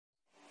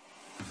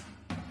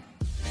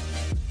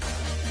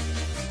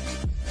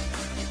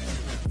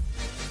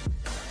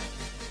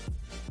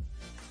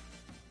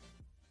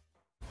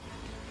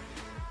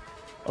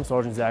I'm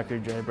Sergeant Zachary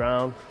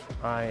Brown.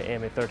 I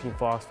am a 13th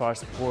Fox Fire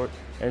Support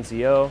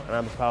NCO, and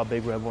I'm a proud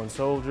Big Red 1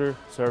 soldier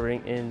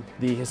serving in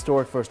the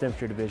historic 1st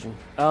Infantry Division.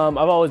 I've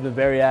always been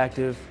very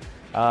active,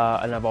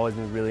 and I've always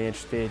been really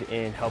interested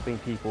in helping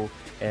people,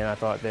 and I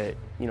thought that,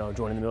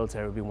 joining the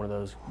military would be one of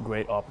those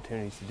great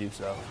opportunities to do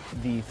so.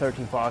 The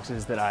 13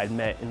 Foxes that I had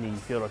met in the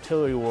field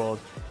artillery world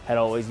had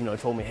always,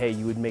 told me, hey,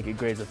 you would make it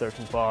great as a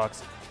 13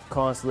 Fox,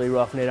 constantly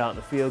roughing it out in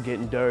the field,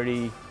 getting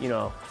dirty,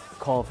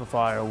 calling for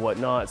fire and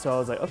whatnot. So I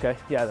was like, okay,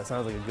 yeah, that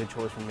sounds like a good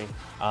choice for me.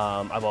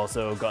 I've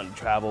also gotten to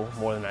travel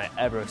more than I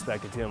ever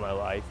expected to in my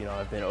life.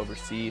 I've been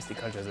overseas to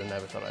countries I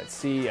never thought I'd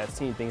see. I've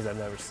seen things I've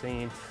never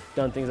seen,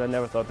 done things I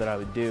never thought that I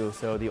would do.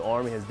 So the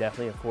Army has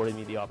definitely afforded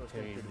me the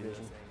opportunity to do this.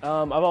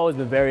 I've always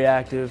been very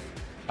active,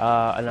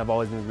 and I've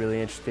always been really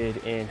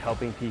interested in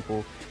helping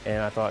people,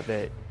 and I thought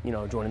that,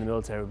 joining the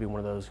military would be one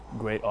of those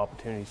great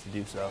opportunities to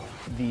do so.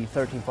 The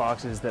 13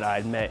 Foxes that I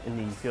had met in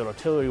the field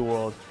artillery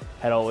world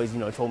had always,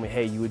 told me,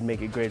 hey, you would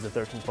make it great as a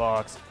 13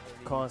 Fox,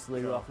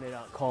 constantly roughing it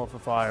out, calling for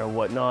fire and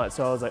whatnot.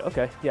 So I was like,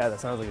 okay, yeah,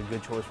 that sounds like a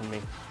good choice for me.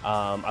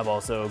 I've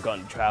also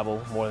gotten to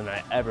travel more than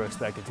I ever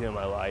expected to in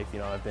my life.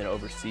 I've been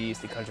overseas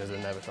to countries I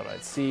never thought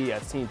I'd see.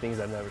 I've seen things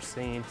I've never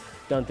seen,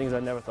 done things I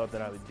never thought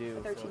that I would do.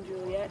 13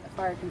 Juliet, a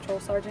fire control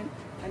sergeant.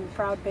 I'm a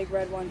proud Big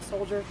Red 1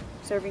 soldier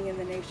serving in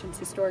the nation's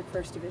historic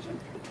 1st Division.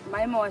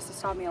 My MOS has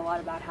taught me a lot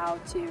about how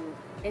to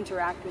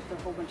interact with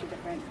a whole bunch of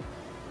different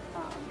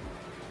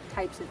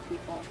types of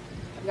people.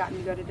 I've gotten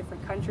to go to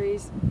different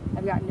countries.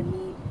 I've gotten to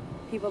meet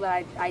people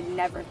that I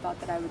never thought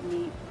that I would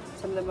meet.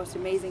 Some of the most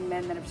amazing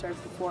men that have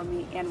served before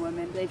me and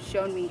women. They've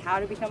shown me how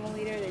to become a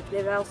leader.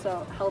 They've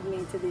also held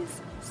me to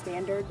this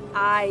standard.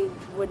 I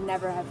would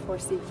never have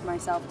foreseen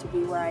myself to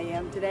be where I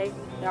am today.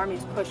 The Army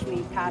has pushed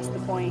me past the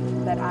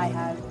point that I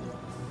have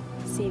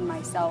seen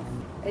myself.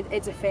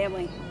 It's a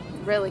family,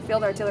 really.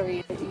 Field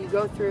artillery, you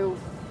go through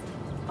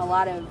a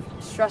lot of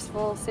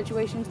stressful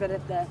situations, but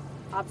at the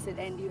opposite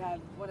end, you have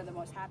one of the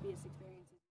most happiest experiences.